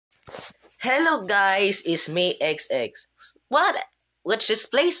Hello guys, it's me XX. What? Let's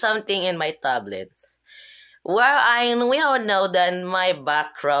just play something in my tablet. We all know that my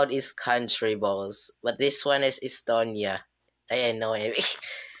background is country balls, but this one is Estonia. I know it.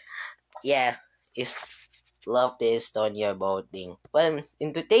 Yeah, it's love the Estonia ball thing. Well,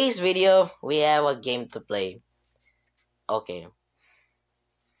 in today's video, we have a game to play. Okay,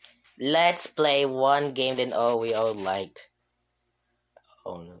 let's play one game that we all liked.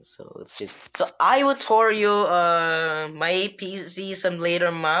 Oh no, so it's just I will tour you my PC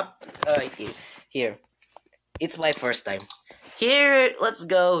simulator map here. It's my first time. Here, let's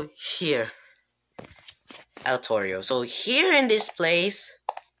go here. I'll tour you. So here in this place,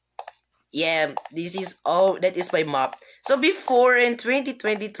 yeah, this is all that is my map. So before in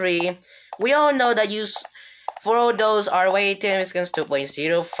 2023, we all know that for all those RY Teams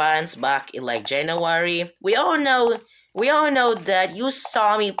 2.0 fans back in like January, we all know that you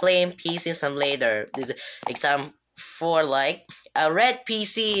saw me playing PC simulator. This exam for like a red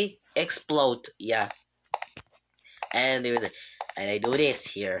PC explode, yeah. And I do this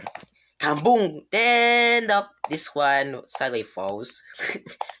here. Kaboom! Then this one suddenly falls.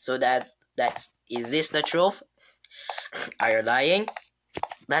 So is this the truth? Are you lying?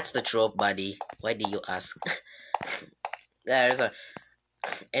 That's the truth, buddy. Why do you ask? There's a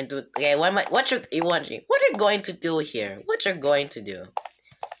okay. What you wondering? What are you going to do here? What you're going to do?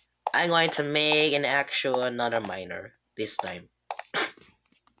 I'm going to make another miner this time.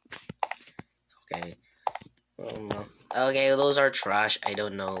 Okay. Okay, those are trash. I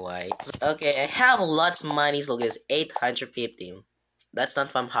don't know why. Okay, I have lots of money. Look, it's 850. That's not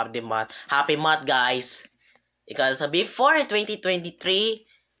from Happy Mod, guys. Because before 2023,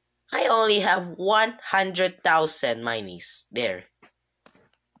 I only have 100,000 monies there.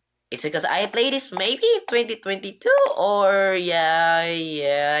 It's because I played this maybe in 2022 or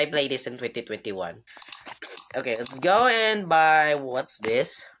yeah, I played this in 2021. Okay, let's go and buy what's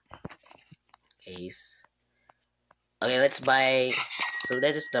this? Ace. Okay, let's buy. So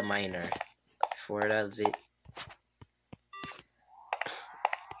that is the miner. For that's it.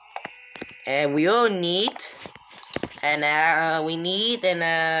 And we all need. And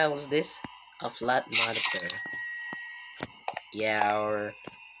what's this? A flat monitor. Yeah, or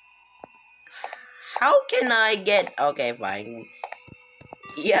how can I get? Okay, fine.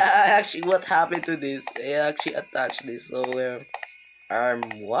 Yeah, actually, what happened to this? I actually attached this. So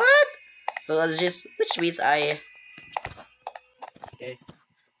what? So let's just, which means okay.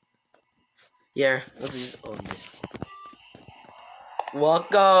 Here, let's just own this.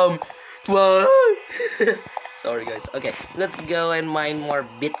 Welcome. What? Sorry guys. Okay, let's go and mine more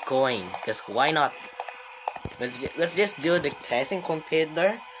Bitcoin. Cause why not? Let's just do the testing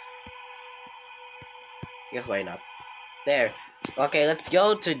computer. Guess why not? There. Okay, let's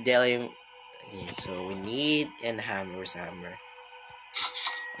go to Delhi. Okay, so we need hammer.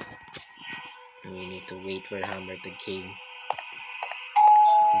 We need to wait for the hammer to game.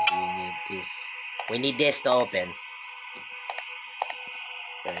 So we need this. We need this to open.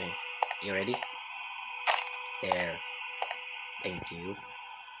 Okay, you ready? There. Thank you.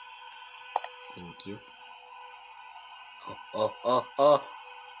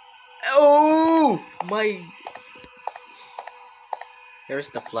 Oh my. Here's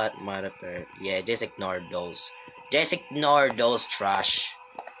the flat monitor. Yeah, just ignore those. Just ignore those trash.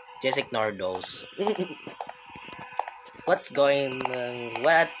 Just ignore those. What's going on?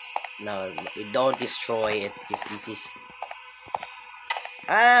 What? No, we don't destroy it because this is.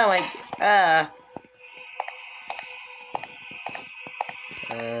 Ah, my.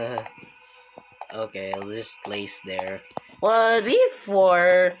 Okay, I'll just place there. Well,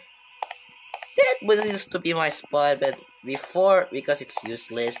 before. That was used to be my spot, but before, because it's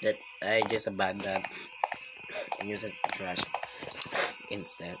useless, that I just abandoned and use it trash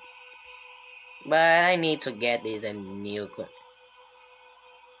instead. But I need to get this a new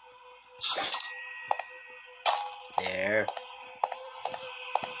there.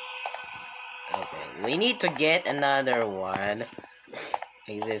 Okay, we need to get another one.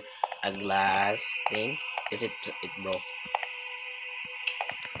 Is this a glass thing? Is it broke?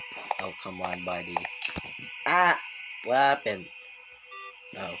 Oh, come on, buddy. Ah! What happened?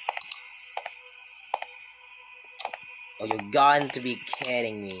 Oh. Oh, you're gone to be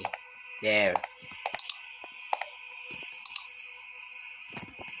kidding me. There.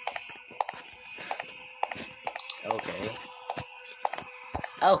 Okay.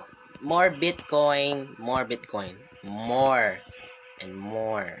 Oh, more Bitcoin. More Bitcoin. More. And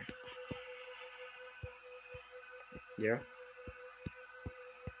more. There.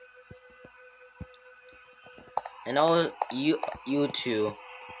 And all you too.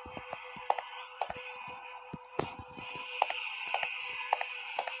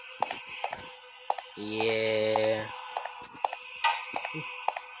 Yeah.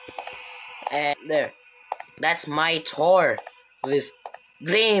 And there. That's my tour. This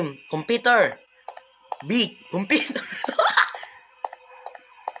Graham computer. Big computer.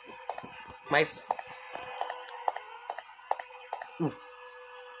 my Ooh,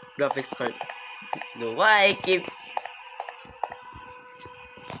 graphics card. The why keep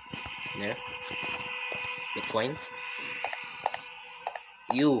there. Bitcoin.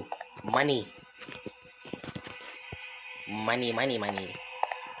 You money. Money.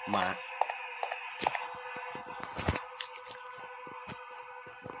 Ma.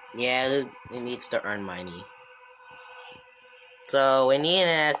 Yeah, it needs to earn money. So we need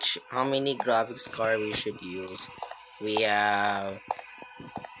how many graphics card we should use. We have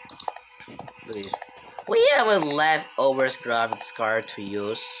please. We have a leftovers graphics card to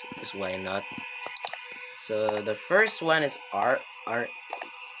use. Is why not? So the first one is R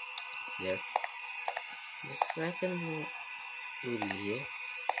there. The second will be here.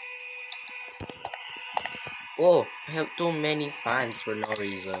 Oh, I have too many fans for no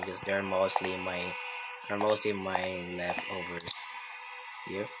reason because they're mostly my leftovers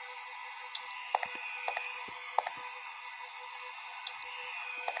here.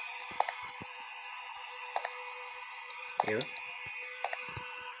 Here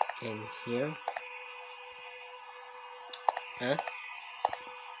and here. Huh?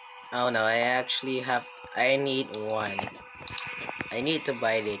 Oh no, I need one. I need to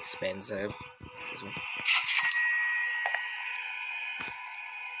buy the expensive. This one.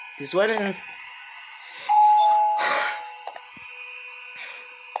 This one is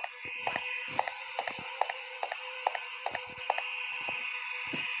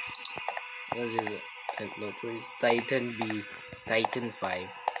let's just no choice. Titan B, Titan 5.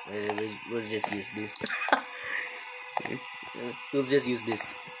 Let's just use this. Let's just use this.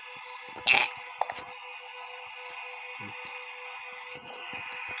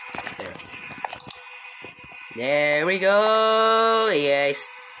 There. There we go. Yes.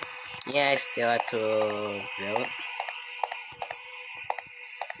 Yeah, I still have to build.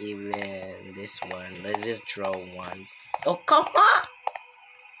 Even this one. Let's just draw once. Oh, come on!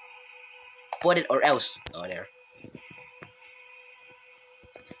 Put it or else. Oh, there.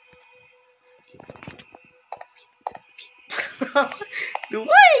 Do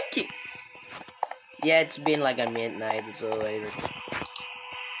I keep... Yeah, it's been like a midnight, so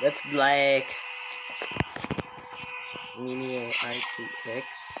that's like mini RTX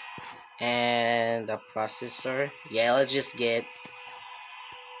and the processor. Yeah, let's just get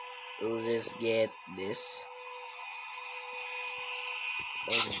this.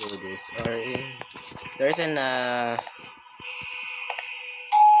 Let's do this. Or there's an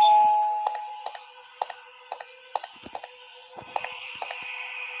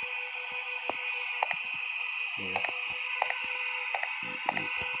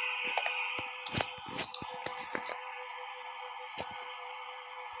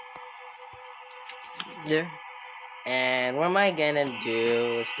there. And what am I gonna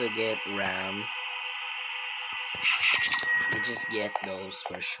do is to get RAM. You just get those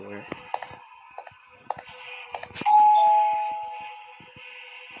for sure.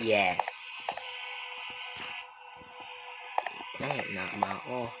 Yes. Not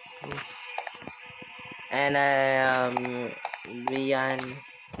my and beyond.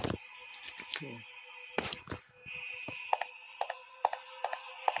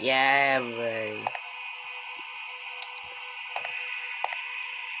 Yeah, boy.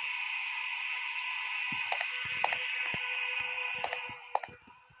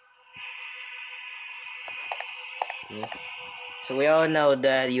 So we all know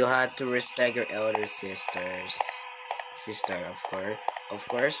that you have to respect your elder sister, of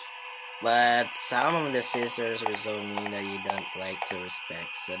course. But some of the sisters also mean that you don't like to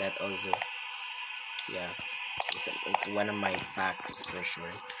respect. So that also, yeah, it's one of my facts for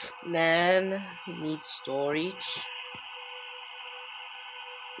sure. Then we need storage.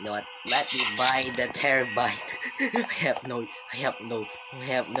 You know what? Let me buy the terabyte. I have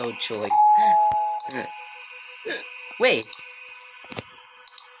no choice. Wait,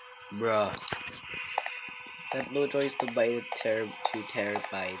 bruh. I have no choice to buy the 2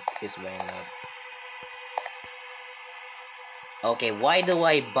 terabyte. Is why not? Okay, why do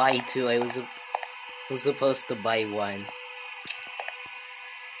I buy 2? I was supposed to buy 1.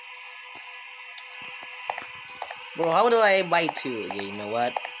 Bro, how do I buy 2? Okay, you know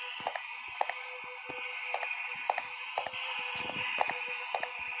what?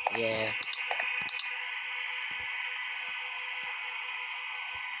 Yeah.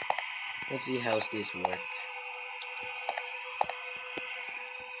 Let's see how's this work.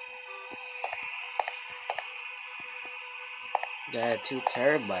 Got a 2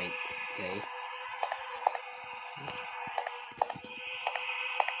 terabyte. Okay.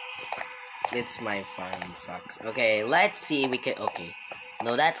 It's my fun fox. Okay, let's see. We can. Okay.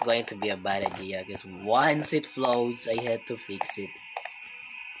 No, that's going to be a bad idea because once it flows, I had to fix it.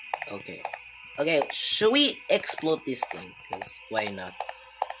 Okay. Okay, should we explode this thing? Because why not?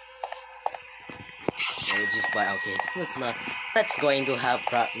 Okay, just buy. Okay, let's not. That's going to have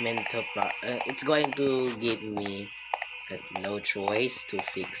it's going to give me no choice to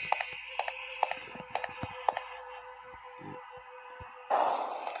fix.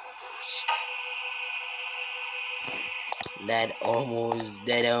 That almost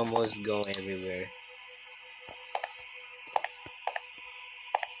go everywhere.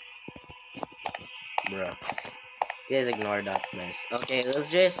 Bruh. Just ignore that mess. Okay, let's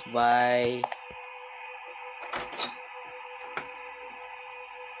just buy.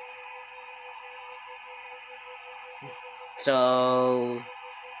 So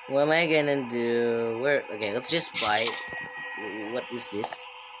what am I gonna do? Where? Okay, let's just buy. What is this?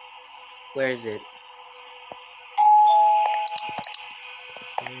 Where is it?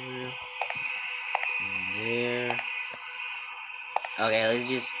 There. Okay, let's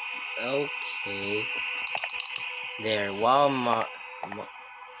just. Okay. There. Walmart.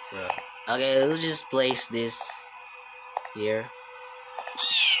 Okay, let's just place this here.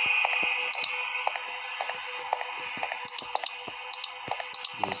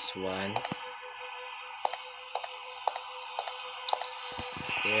 This one.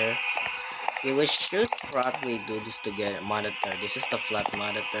 There. Okay, we should probably do this to get a monitor. This is the flat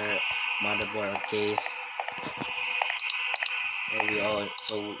motherboard case.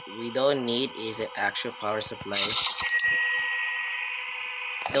 So we don't need is an actual power supply.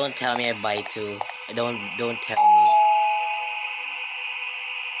 Don't tell me I buy two. Don't tell me.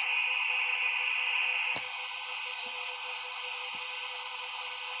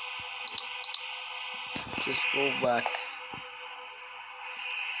 Just go back.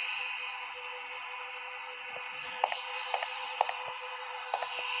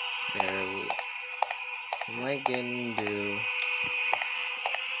 There. What am I gonna do?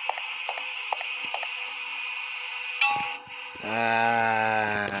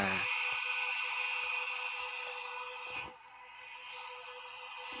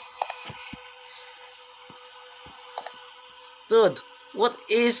 Dude, what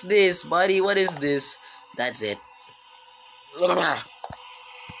is this, buddy? What is this? That's it. Yeah,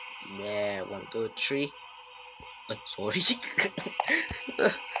 1, 2, 3. Sorry.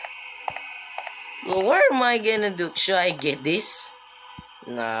 Well, what am I gonna do? Should I get this?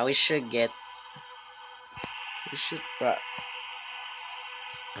 Nah, we should get. We should.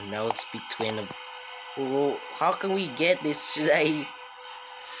 And now it's between them. Oh, how can we get this? Should I?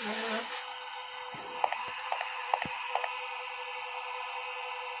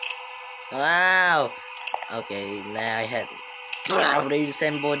 Wow. Okay, now I had. I'm ready to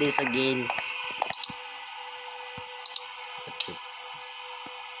assemble this again. That's it.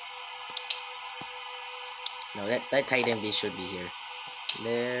 No, that Titan beast should be here.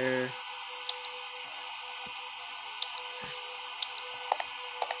 There.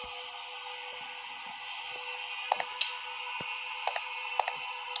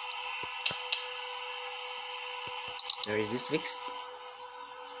 Where is this fixed?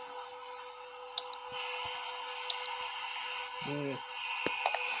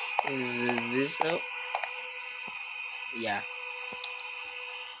 Is this out? Yeah.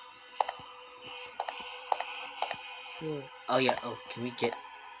 Oh yeah. Oh, can we get?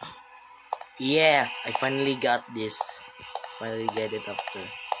 Yeah, I finally got this. Finally get it after.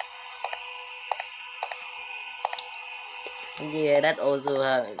 Yeah, that also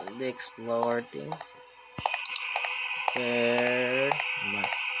have the explorer thing.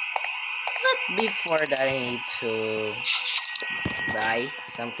 But before that, I need to buy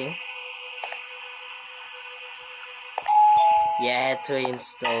something. Yeah, I had to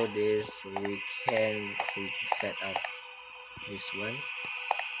install this so we can set up this one.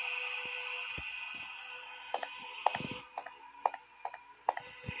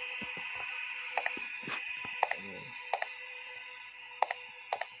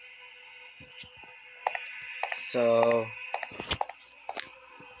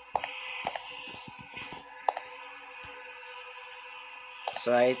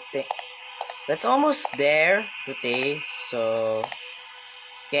 So I think that's almost there today. So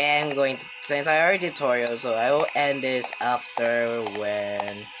okay, I'm going to, since I already tutorial, so I will end this after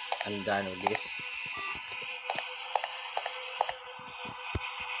when I'm done with this.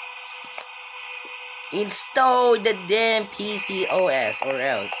 Install the damn PC OS or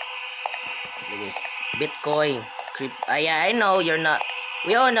else. Bitcoin. Yeah, I know you're not.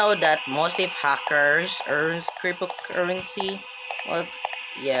 We all know that most of hackers earns cryptocurrency. Well,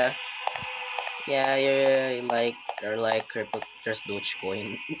 yeah, yeah, you're like crypto. There's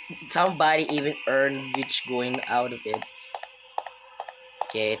Dogecoin. Somebody even earned Dogecoin out of it.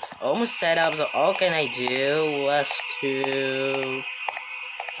 Okay, it's almost set up. So all can I do was to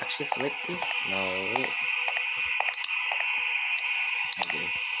actually flip this. No, wait. Okay,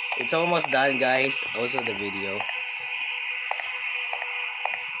 it's almost done, guys. Also the video.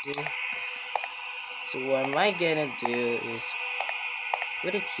 Okay. So what am I gonna do is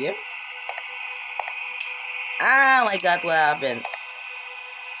put it here. Ah, my God, what happened?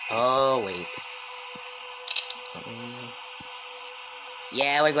 Oh wait.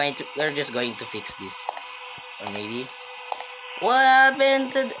 Yeah, we're just going to fix this, or maybe. What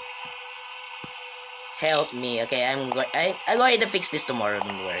happened to? Help me. Okay, I'm going to fix this tomorrow.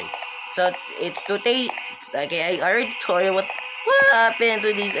 Don't worry. So it's today. Okay, I already told you what happened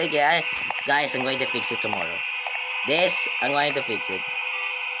to this. Okay, guys, I'm going to fix it tomorrow. This I'm going to fix it.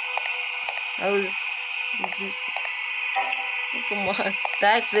 How is this? Oh, come on,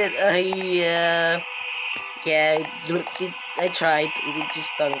 that's it. Yeah, yeah. I tried. It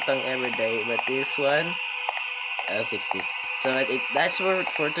just tongue every day, but this one, I'll fix this. So that's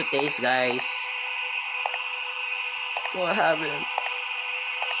for today's, guys. What happened?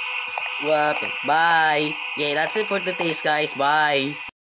 What happened? Bye. Yeah, that's it for today's, guys. Bye.